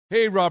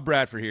Hey, Rob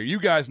Bradford here.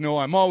 You guys know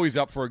I'm always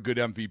up for a good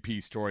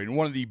MVP story, and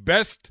one of the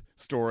best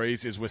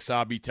stories is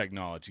Wasabi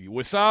Technology.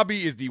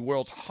 Wasabi is the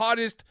world's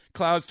hottest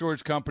cloud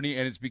storage company,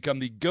 and it's become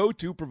the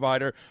go-to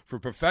provider for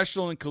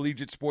professional and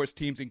collegiate sports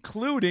teams,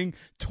 including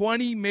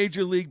 20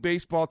 Major League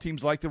Baseball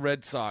teams like the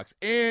Red Sox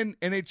and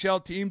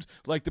NHL teams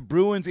like the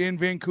Bruins and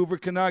Vancouver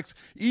Canucks.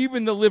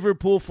 Even the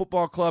Liverpool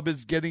Football Club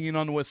is getting in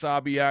on the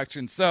Wasabi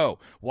action. So,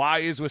 why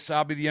is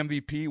Wasabi the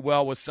MVP?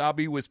 Well,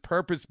 Wasabi was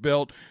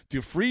purpose-built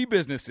to free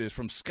businesses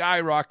from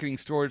skyrocketing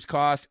storage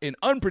costs and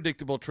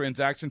unpredictable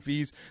transaction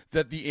fees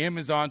that the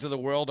Amazons of the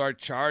world are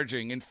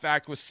charging. In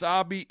fact,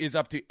 Wasabi is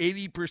up to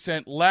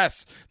 80%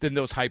 less than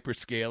those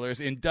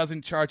hyperscalers and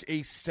doesn't charge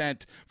a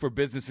cent for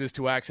businesses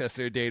to access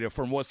their data.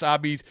 From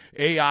Wasabi's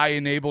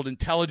AI-enabled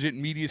intelligent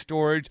media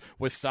storage,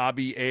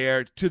 Wasabi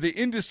Air, to the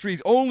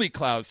industry's only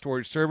cloud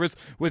storage service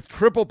with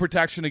triple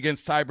protection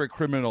against cyber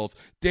criminals,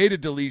 data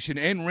deletion,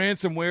 and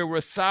ransomware,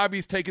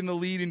 Wasabi's taken the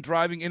lead in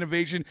driving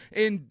innovation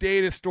in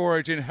data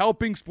storage and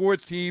helping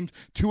sports teams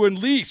to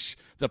unleash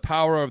the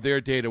power of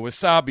their data.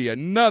 Wasabi,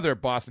 another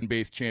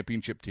Boston-based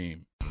championship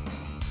team.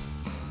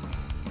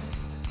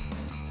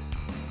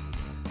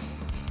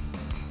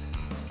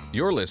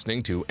 You're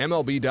listening to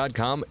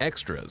MLB.com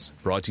Extras,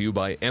 brought to you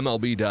by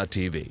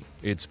MLB.tv.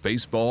 It's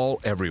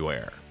baseball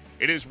everywhere.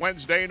 It is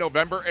Wednesday,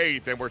 November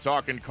 8th, and we're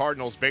talking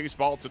Cardinals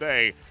baseball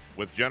today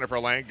with Jennifer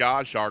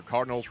Langosh, our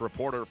Cardinals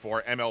reporter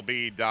for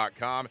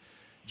MLB.com.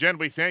 Jen,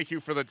 we thank you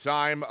for the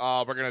time.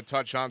 We're going to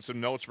touch on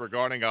some notes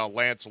regarding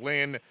Lance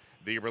Lynn,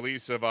 the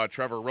release of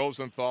Trevor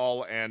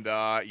Rosenthal, and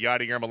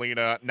Yadier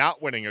Molina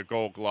not winning a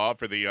Gold Glove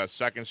for the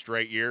second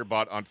straight year.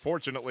 But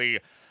unfortunately,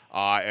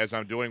 as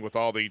I'm doing with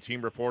all the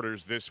team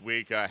reporters this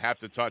week, I have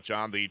to touch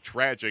on the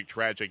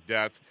tragic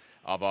death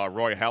of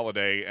Roy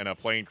Halladay in a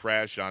plane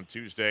crash on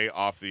Tuesday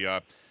off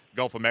the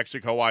Gulf of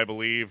Mexico, I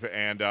believe.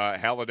 And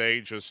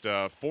Halladay, just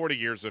 40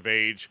 years of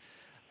age.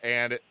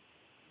 And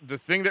the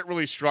thing that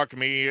really struck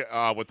me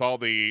with all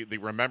the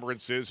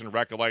remembrances and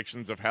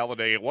recollections of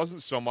Halladay, it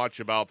wasn't so much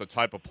about the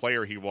type of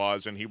player he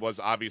was, and he was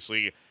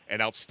obviously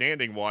an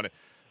outstanding one,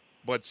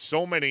 but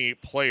so many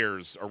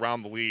players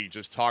around the league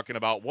just talking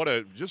about what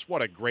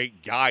a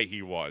great guy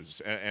he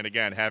was. And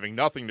again, having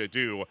nothing to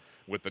do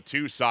with the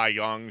 2 Cy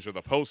Youngs or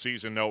the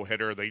postseason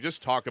no-hitter. They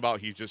just talk about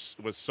he just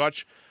was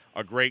such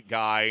a great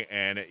guy,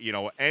 and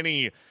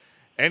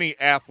any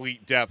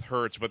athlete death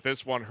hurts, but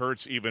this one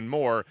hurts even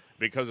more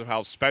because of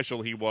how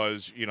special he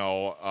was,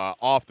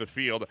 off the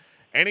field.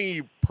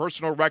 Any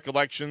personal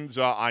recollections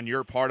on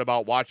your part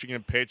about watching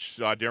him pitch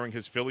during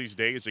his Phillies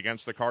days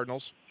against the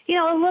Cardinals?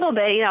 A little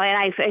bit, and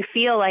I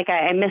feel like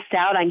I missed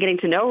out on getting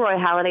to know Roy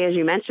Halladay, as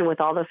you mentioned, with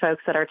all the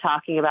folks that are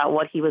talking about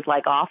what he was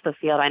like off the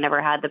field. I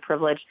never had the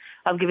privilege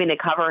of getting to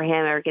cover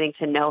him or getting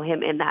to know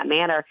him in that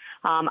manner.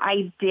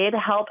 I did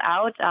help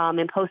out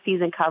in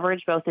postseason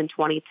coverage, both in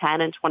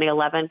 2010 and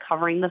 2011,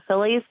 covering the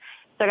Phillies.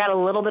 So I got a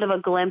little bit of a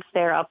glimpse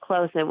there up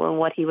close at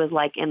what he was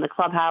like in the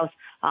clubhouse.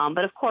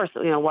 But of course,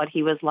 what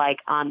he was like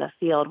on the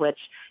field, which,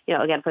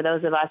 again, for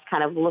those of us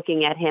kind of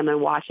looking at him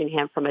and watching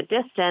him from a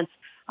distance,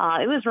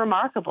 it was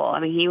remarkable. I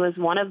mean, he was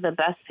one of the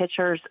best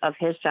pitchers of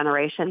his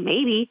generation,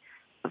 maybe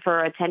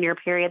for a 10-year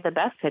period, the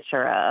best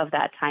pitcher of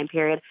that time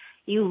period.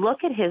 You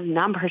look at his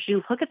numbers,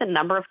 you look at the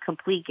number of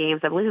complete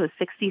games. I believe it was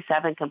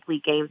 67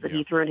 complete games that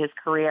he threw in his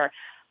career.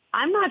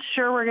 I'm not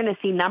sure we're going to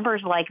see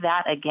numbers like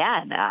that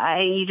again.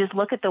 You just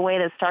look at the way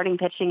that starting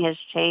pitching has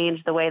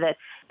changed, the way that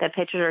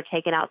pitchers are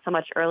taken out so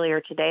much earlier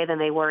today than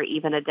they were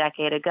even a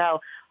decade ago.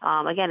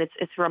 Again,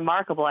 it's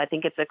remarkable. I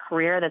think it's a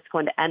career that's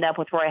going to end up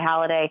with Roy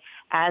Halladay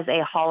as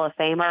a Hall of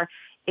Famer.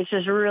 It's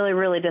just really,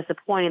 really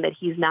disappointing that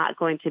he's not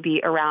going to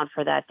be around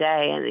for that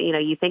day. And,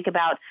 you think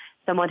about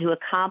someone who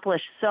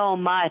accomplished so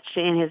much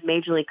in his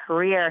major league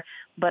career,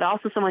 but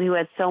also someone who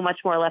had so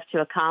much more left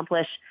to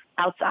accomplish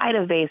outside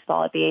of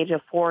baseball at the age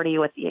of 40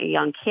 with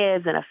young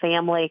kids and a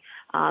family,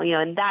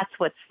 and that's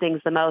what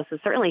stings the most. And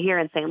certainly here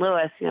in St.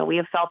 Louis, we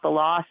have felt the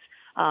loss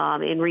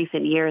in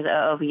recent years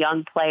of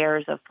young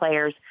players,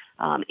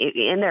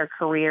 in their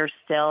careers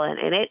still.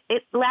 And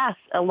it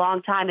lasts a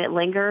long time. It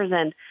lingers.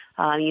 And,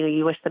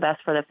 you wish the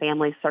best for the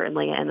family,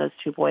 certainly, and those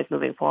 2 boys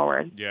moving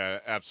forward. Yeah,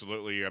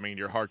 absolutely. I mean,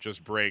 your heart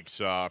just breaks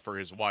for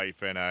his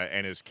wife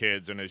and his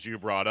kids. And as you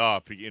brought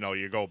up,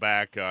 you go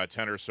back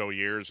 10 or so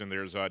years, and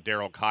there's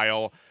Darryl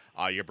Kyle.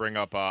 You bring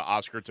up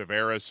Oscar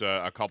Taveras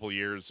a couple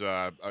years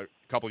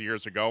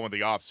ago in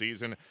the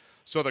offseason.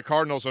 So the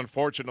Cardinals,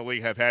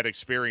 unfortunately, have had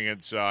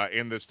experience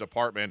in this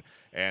department.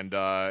 And,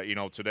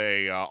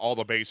 today, all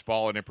the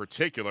baseball, and in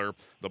particular,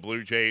 the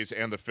Blue Jays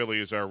and the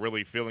Phillies are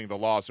really feeling the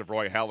loss of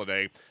Roy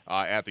Halladay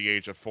at the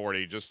age of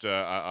 40. Just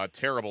a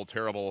terrible,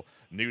 terrible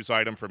news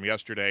item from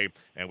yesterday.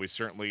 And we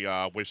certainly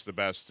wish the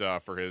best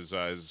for his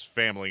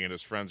family and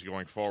his friends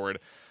going forward.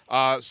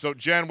 So,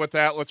 Jen, with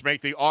that, let's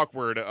make the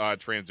awkward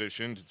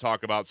transition to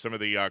talk about some of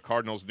the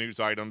Cardinals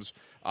news items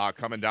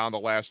coming down the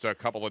last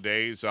couple of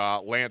days.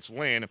 Lance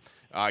Lynn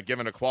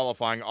given a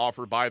qualifying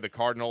offer by the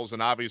Cardinals,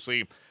 and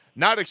obviously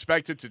not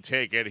expected to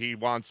take it. He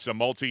wants a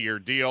multi-year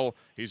deal.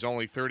 He's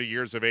only 30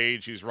 years of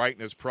age. He's right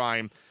in his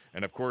prime.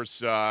 And, of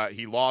course,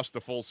 he lost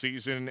the full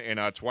season in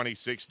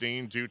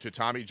 2016 due to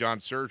Tommy John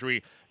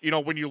surgery. You know,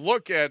 when you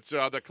look at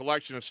the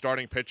collection of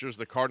starting pitchers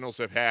the Cardinals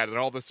have had and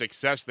all the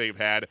success they've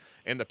had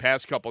in the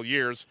past couple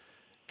years,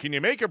 can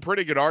you make a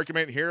pretty good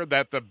argument here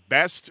that the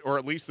best, or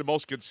at least the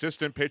most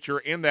consistent pitcher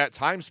in that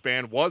time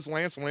span was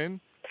Lance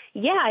Lynn?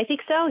 Yeah, I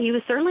think so. He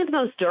was certainly the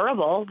most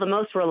durable, the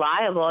most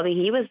reliable. I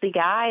mean, he was the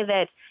guy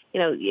that, you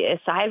know,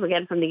 aside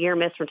again from the year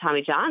missed from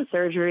Tommy John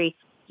surgery,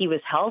 he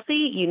was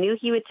healthy. You knew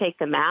he would take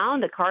the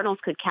mound. The Cardinals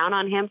could count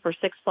on him for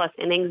 6+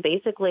 innings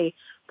basically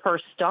per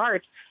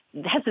start.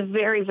 That's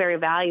very, very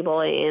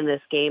valuable in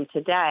this game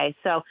today.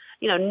 So,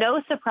 you know,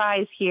 no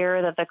surprise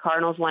here that the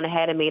Cardinals went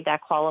ahead and made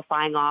that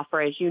qualifying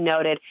offer. As you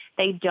noted,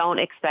 they don't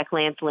expect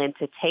Lance Lynn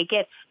to take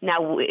it.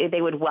 Now,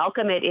 they would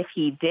welcome it if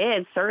he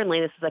did.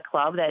 Certainly, this is a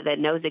club that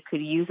knows it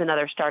could use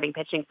another starting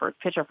pitcher for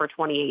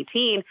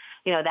 2018.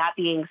 You know, that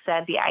being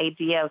said, the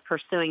idea of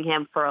pursuing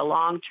him for a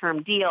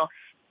long-term deal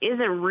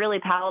isn't really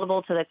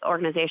palatable to the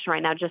organization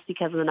right now just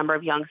because of the number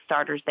of young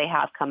starters they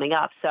have coming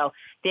up. So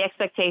the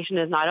expectation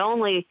is not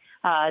only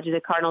do the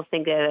Cardinals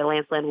think that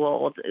Lance Lynn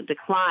will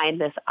decline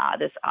this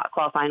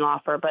qualifying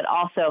offer, but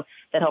also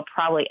that he'll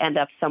probably end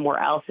up somewhere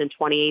else in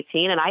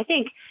 2018. And I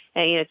think,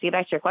 you know, to get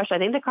back to your question, I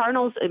think the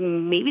Cardinals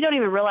maybe don't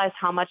even realize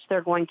how much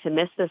they're going to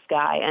miss this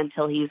guy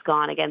until he's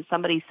gone. Again,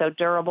 somebody so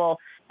durable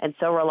and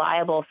so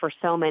reliable for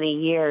so many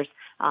years.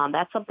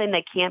 That's something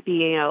that can't be,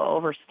 you know,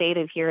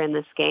 overstated here in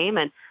this game.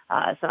 And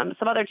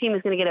some other team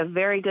is going to get a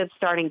very good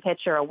starting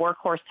pitcher, a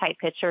workhorse type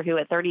pitcher who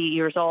at 30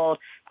 years old,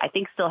 I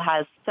think still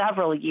has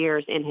several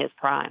years in his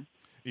prime.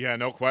 Yeah,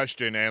 no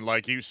question. And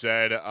like you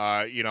said,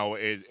 you know,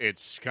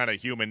 it's kind of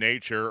human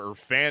nature or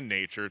fan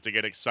nature to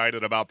get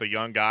excited about the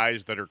young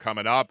guys that are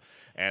coming up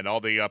and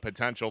all the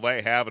potential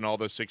they have and all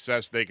the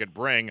success they could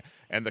bring.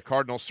 And the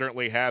Cardinals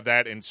certainly have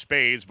that in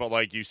spades. But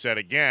like you said,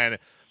 again,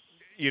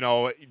 you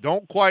know,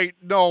 don't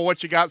quite know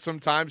what you got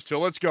sometimes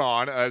till it's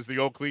gone, as the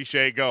old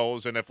cliche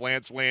goes. And if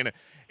Lance Lynn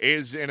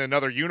is in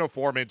another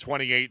uniform in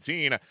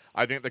 2018,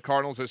 I think the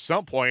Cardinals at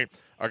some point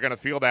are going to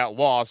feel that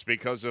loss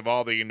because of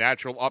all the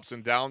natural ups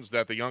and downs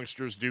that the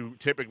youngsters do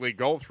typically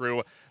go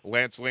through.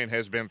 Lance Lynn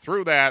has been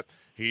through that.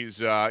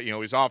 He's, you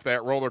know, he's off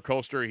that roller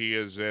coaster. He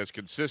is as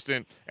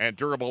consistent and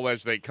durable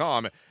as they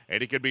come,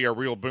 and he could be a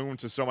real boon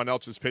to someone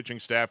else's pitching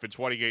staff in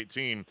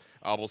 2018.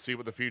 We'll see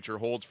what the future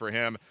holds for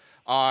him.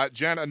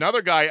 Jen,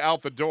 another guy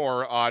out the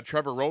door,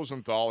 Trevor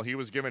Rosenthal. He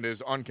was given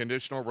his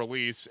unconditional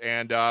release,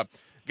 and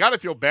got to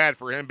feel bad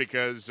for him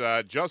because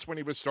just when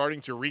he was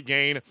starting to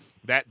regain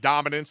that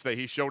dominance that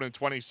he showed in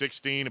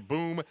 2016,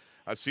 boom,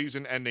 a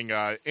season-ending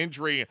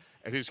injury,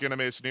 and he's going to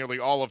miss nearly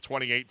all of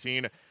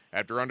 2018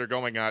 after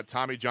undergoing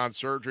Tommy John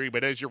surgery.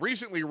 But as you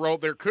recently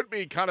wrote, there could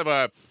be kind of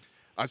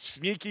a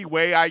sneaky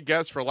way, I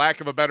guess, for lack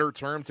of a better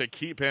term, to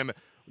keep him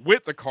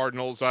with the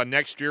Cardinals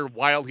next year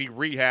while he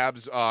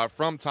rehabs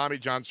from Tommy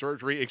John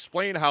surgery.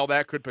 Explain how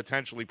that could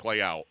potentially play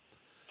out.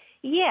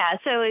 Yeah,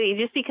 so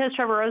just because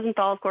Trevor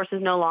Rosenthal, of course,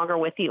 is no longer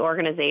with the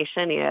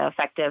organization, you know,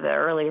 effective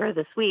earlier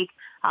this week,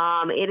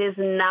 it is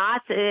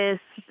not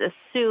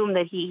assumed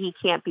that he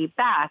can't be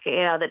back. You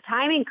know, the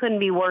timing couldn't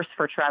be worse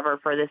for Trevor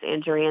for this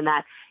injury in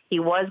that he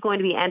was going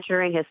to be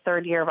entering his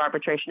third year of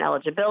arbitration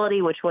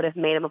eligibility, which would have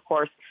made him, of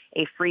course,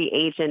 a free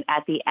agent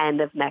at the end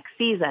of next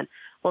season.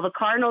 Well, the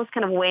Cardinals,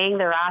 kind of weighing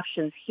their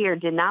options here,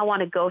 did not want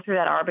to go through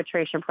that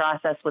arbitration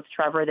process with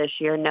Trevor this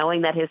year,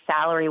 knowing that his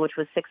salary, which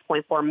was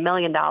 $6.4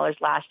 million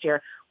last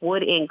year,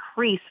 would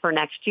increase for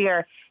next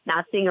year,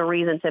 not seeing a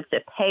reason to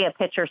pay a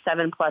pitcher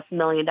 $7+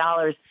 million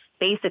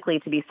basically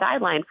to be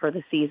sidelined for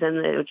the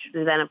season, which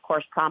then, of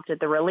course, prompted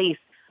the release.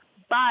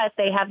 But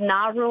they have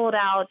not ruled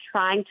out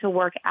trying to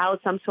work out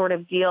some sort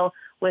of deal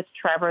with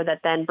Trevor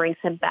that then brings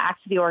him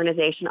back to the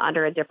organization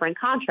under a different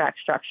contract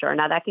structure.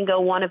 Now, that can go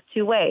one of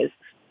two ways.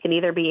 It can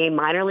either be a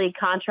minor league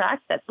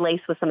contract that's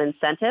laced with some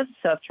incentives.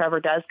 So if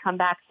Trevor does come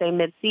back, say,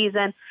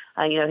 midseason,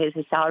 you know, his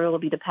salary will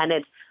be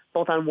dependent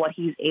both on what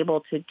he's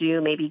able to do,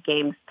 maybe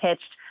games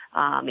pitched,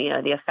 you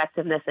know, the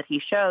effectiveness that he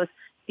shows.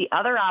 The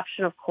other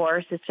option, of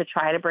course, is to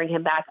try to bring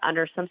him back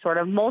under some sort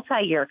of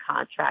multi-year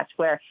contract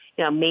where,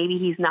 you know, maybe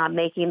he's not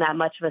making that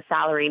much of a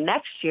salary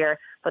next year,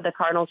 but the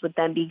Cardinals would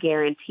then be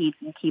guaranteed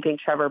in keeping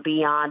Trevor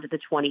beyond the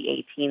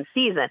 2018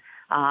 season.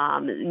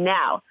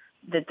 Now,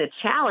 the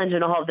challenge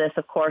in all of this,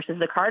 of course, is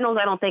the Cardinals,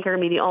 I don't think, are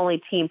going to be the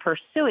only team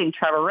pursuing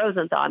Trevor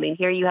Rosenthal. I mean,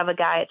 here you have a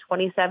guy at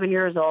 27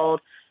 years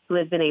old who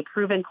has been a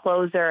proven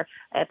closer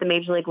at the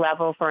major league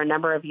level for a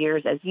number of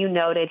years. As you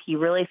noted, he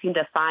really seemed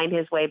to find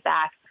his way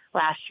back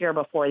last year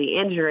before the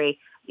injury.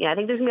 You know, I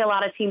think there's going to be a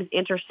lot of teams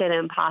interested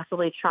in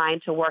possibly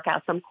trying to work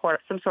out some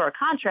sort of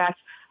contract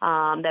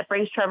that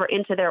brings Trevor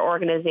into their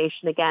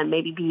organization again,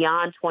 maybe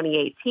beyond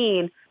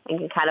 2018, and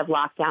can kind of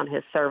lock down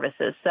his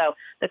services. So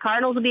the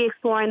Cardinals will be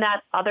exploring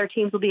that. Other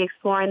teams will be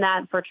exploring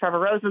that. For Trevor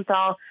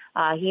Rosenthal,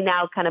 he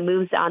now kind of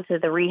moves on to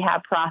the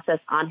rehab process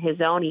on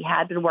his own. He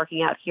had been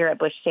working out here at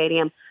Busch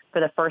Stadium for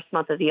the first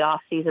month of the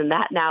offseason.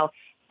 That now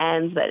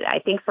ends. But I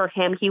think for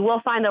him, he will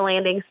find a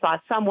landing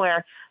spot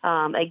somewhere.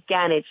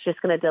 Again, it's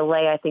just going to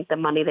delay, I think, the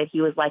money that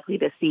he was likely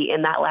to see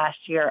in that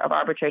last year of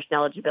arbitration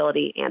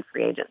eligibility and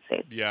free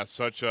agency. Yeah,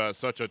 such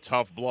a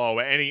tough blow.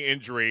 Any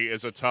injury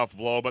is a tough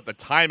blow, but the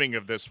timing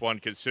of this one,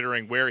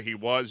 considering where he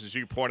was, as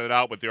you pointed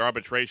out, with the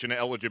arbitration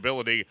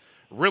eligibility,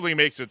 really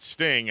makes it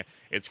sting.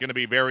 It's going to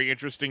be very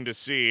interesting to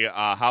see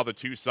how the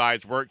two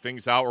sides work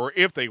things out, or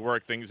if they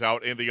work things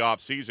out in the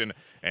offseason,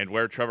 and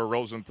where Trevor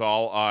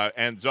Rosenthal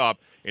ends up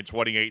in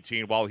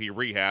 2018 while he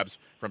rehabs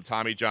from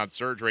Tommy John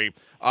surgery.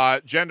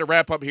 Jen, to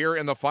wrap up here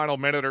in the final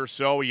minute or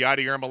so,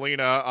 Yadier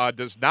Molina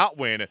does not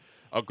win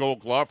a Gold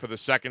Glove for the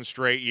second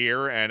straight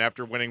year, and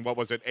after winning,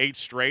 8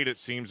 straight, it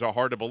seems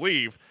hard to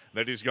believe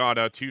that he's gone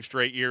 2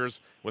 straight years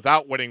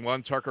without winning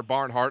one. Tucker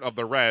Barnhart of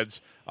the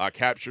Reds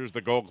captures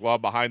the Gold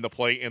Glove behind the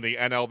plate in the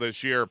NL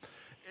this year.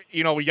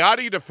 You know,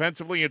 Yadi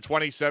defensively in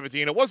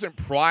 2017, it wasn't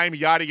prime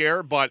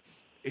Yadier, but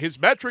his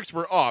metrics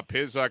were up.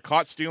 His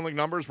caught stealing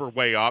numbers were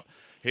way up.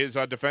 His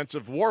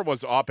defensive WAR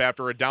was up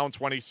after a down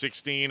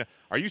 2016.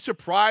 Are you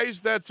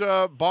surprised that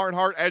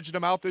Barnhart edged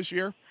him out this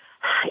year?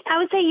 I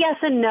would say yes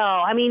and no.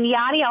 I mean,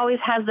 Yadi always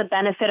has the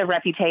benefit of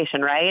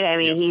reputation, right? I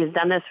mean, He's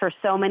done this for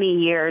so many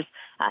years,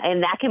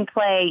 and that can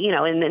play,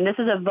 and this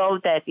is a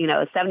vote that,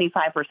 is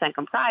 75%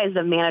 comprised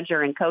of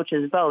manager and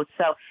coaches votes.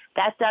 So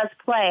that does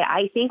play.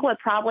 I think what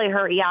probably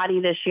hurt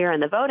Yadi this year in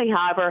the voting,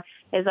 however,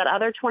 is that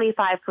other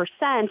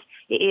 25%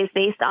 is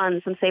based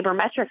on some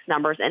sabermetrics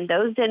numbers, and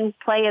those didn't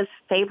play as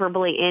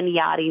favorably in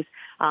Yadi's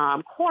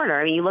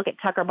corner. I mean, you look at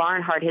Tucker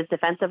Barnhart, his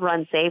defensive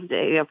run saved,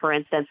 for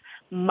instance,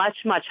 much,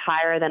 much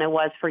higher than it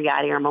was for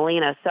Yadier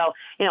Molina. So,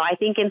 I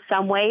think in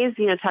some ways,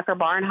 Tucker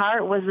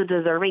Barnhart was the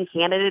deserving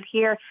candidate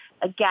here.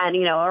 Again,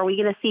 are we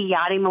going to see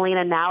Yadier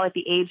Molina now at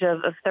the age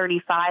of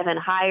 35 and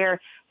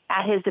higher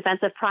at his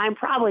defensive prime?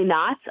 Probably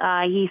not.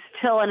 He's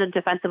still a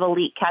defensive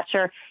elite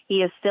catcher.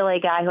 He is still a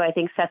guy who I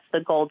think sets the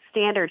gold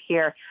standard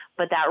here.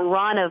 But that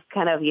run of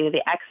kind of,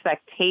 the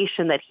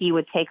expectation that he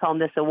would take home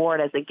this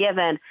award as a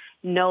given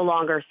no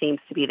longer seems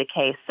to be the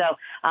case. So,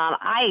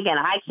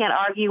 I can't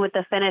argue with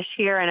the finish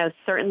here. I know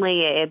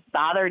certainly it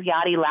bothered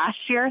Yadi last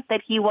year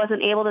that he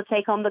wasn't able to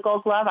take home the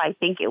Gold Glove. I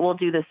think it will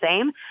do the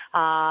same.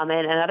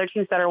 And other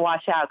teams better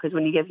watch out, because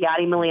when you give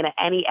Yadier Molina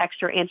any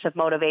extra inch of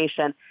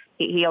motivation,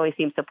 he always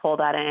seems to pull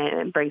that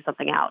and bring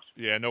something out.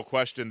 Yeah, no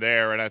question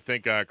there. And I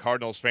think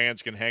Cardinals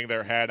fans can hang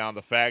their hat on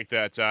the fact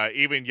that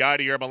even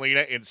Yadier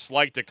Molina in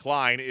slight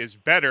decline is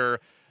better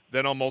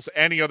than almost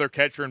any other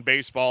catcher in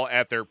baseball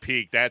at their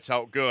peak. That's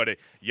how good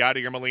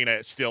Yadier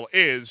Molina still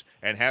is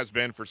and has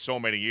been for so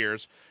many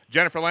years.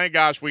 Jennifer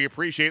Langosh, we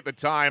appreciate the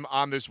time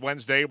on this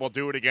Wednesday. We'll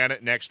do it again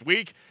next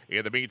week.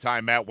 In the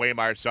meantime, Matt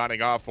Waymeyer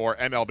signing off for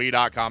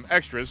MLB.com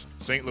Extras,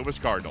 St. Louis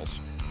Cardinals.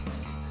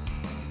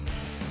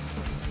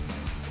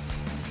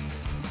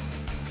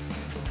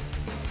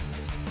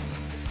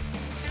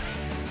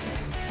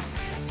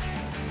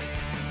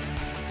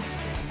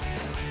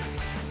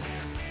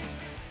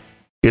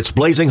 It's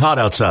blazing hot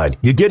outside.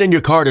 You get in your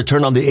car to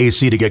turn on the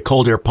AC to get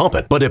cold air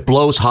pumping, but it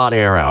blows hot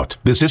air out.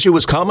 This issue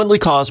is commonly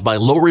caused by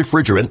low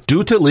refrigerant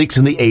due to leaks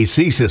in the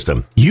AC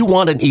system. You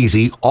want an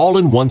easy,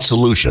 all-in-one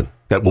solution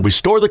that will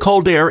restore the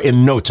cold air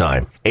in no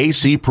time.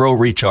 AC Pro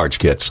Recharge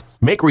Kits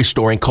make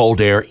restoring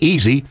cold air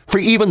easy for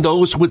even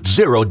those with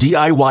zero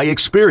DIY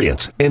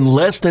experience in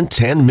less than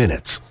 10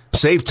 minutes.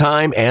 Save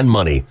time and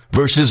money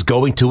versus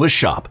going to a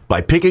shop by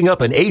picking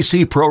up an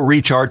AC Pro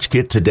Recharge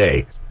Kit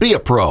today. Be a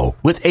pro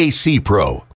with AC Pro.